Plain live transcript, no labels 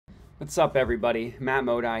What's up, everybody? Matt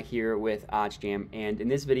Modi here with OddsJam, and in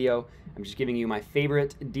this video, I'm just giving you my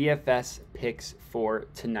favorite DFS picks for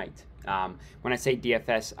tonight. When I say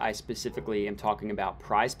DFS, I specifically am talking about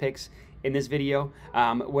PrizePicks in this video.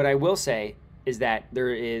 What I will say is that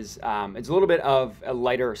there is it's a little bit of a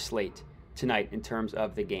lighter slate tonight in terms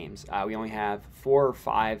of the games. We only have 4 or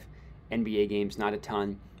 5 NBA games, not a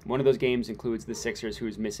ton. One of those games includes the Sixers,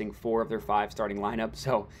 who's missing 4 of their 5 starting lineup,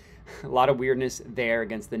 so a lot of weirdness there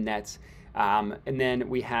against the Nets. And then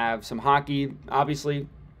we have some hockey, obviously,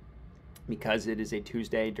 because it is a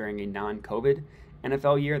Tuesday during a non-COVID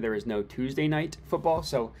NFL year. There is no Tuesday night football,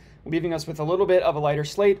 so leaving us with a little bit of a lighter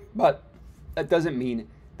slate, but that doesn't mean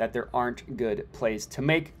that there aren't good plays to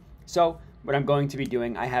make. So what I'm going to be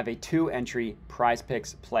doing, I have a 2-entry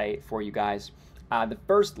PrizePicks play for you guys. The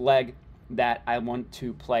first leg that I want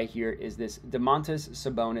to play here is this Domantas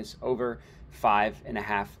Sabonis over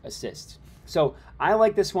 5.5 assists. So I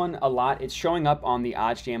like this one a lot. It's showing up on the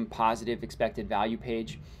OddsJam positive expected value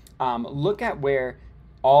page. Look at where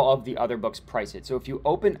all of the other books price it. So if you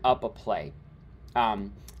open up a play,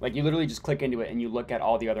 like you literally just click into it and you look at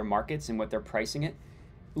all the other markets and what they're pricing it,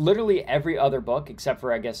 literally every other book except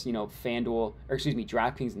for, I guess, FanDuel, or excuse me,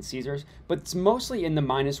 DraftKings and Caesars, but it's mostly in the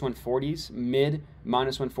 -140s, mid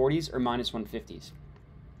 -140s or -150s.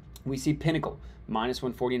 We see Pinnacle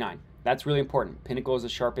 -149. That's really important. Pinnacle is the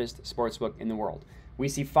sharpest sportsbook in the world. We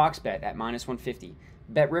see Fox Bet at -150.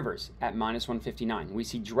 Bet Rivers at -159. We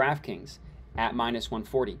see DraftKings at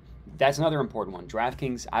 -140. That's another important one.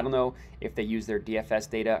 DraftKings, I don't know if they use their DFS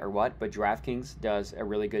data or what, but DraftKings does a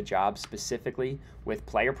really good job specifically with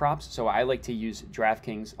player props. So I like to use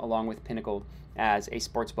DraftKings along with Pinnacle as a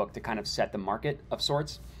sportsbook to kind of set the market of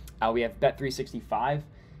sorts. We have Bet365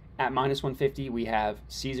 at -150. We have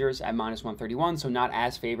Caesars at -131, so not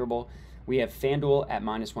as favorable. We have FanDuel at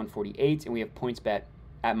 -148, and we have PointsBet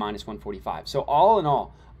at -145. So all in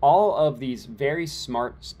all of these very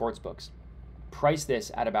smart sportsbooks price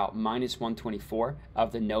this at about -124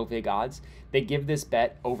 of the no vig odds. They give this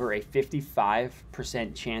bet over a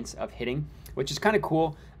 55% chance of hitting, which is kind of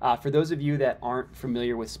cool. For those of you that aren't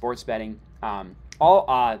familiar with sports betting, all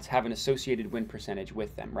odds have an associated win percentage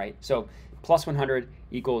with them, right? So plus 100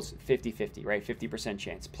 equals 50-50, right? 50%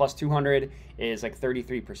 chance. Plus 200 is like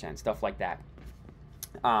 33%, stuff like that.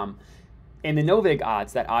 And the no vig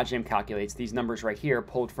odds that OddsJam calculates, these numbers right here,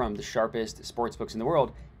 pulled from the sharpest sportsbooks in the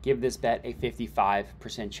world, give this bet a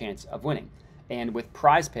 55% chance of winning. And with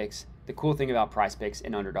PrizePicks, the cool thing about PrizePicks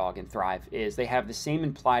and Underdog and Thrive is they have the same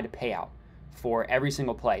implied payout for every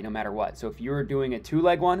single play, no matter what. So if you're doing a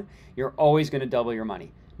 2-leg one, you're always going to double your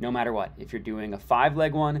money, no matter what. If you're doing a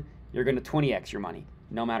 5-leg one, you're going to 20x your money,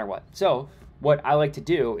 no matter what. So what I like to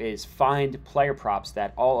do is find player props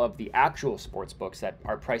that all of the actual sports books that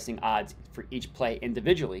are pricing odds for each play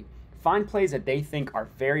individually, find plays that they think are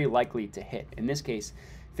very likely to hit. In this case,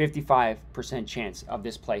 55% chance of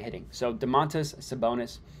this play hitting. So Domantas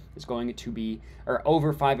Sabonis is going to be, or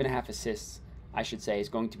over 5.5 assists, I should say, is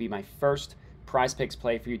going to be my first PrizePicks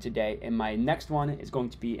play for you today. And my next one is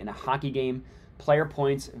going to be in a hockey game. Player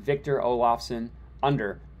points, Victor Olofsson,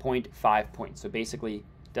 under 0.5 points. So basically,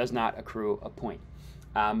 does not accrue a point.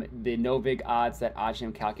 The no vig odds that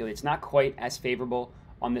OddsJam calculates, not quite as favorable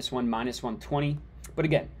on this one, -120. But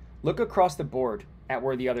again, look across the board at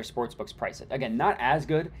where the other sportsbooks price it. Again, not as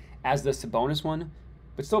good as the Sabonis one,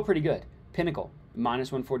 but still pretty good. Pinnacle,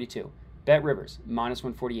 -142. Bet Rivers,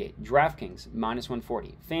 -148. DraftKings,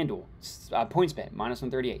 -140. FanDuel, PointsBet,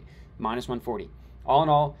 -138, -140. All in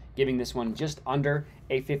all, giving this one just under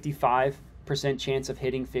a 55% chance of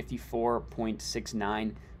hitting,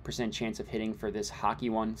 54.69% chance of hitting for this hockey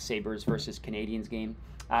one, Sabres versus Canadiens game.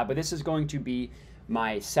 But this is going to be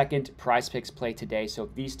my second PrizePicks play today. So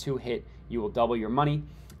if these two hit, you will double your money.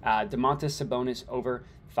 Domantas Sabonis over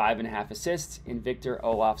 5.5 assists, and Victor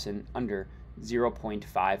Olofsson under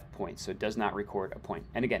 0.5 points. So it does not record a point.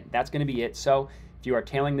 And again, that's going to be it. So if you are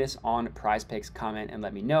tailing this on PrizePicks, comment and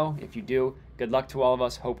let me know. If you do, good luck to all of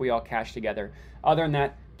us. Hope we all cash together. Other than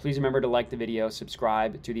that, please remember to like the video,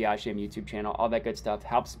 subscribe to the OddsJam YouTube channel. All that good stuff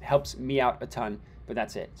helps me out a ton. But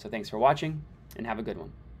that's it. So thanks for watching and have a good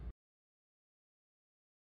one.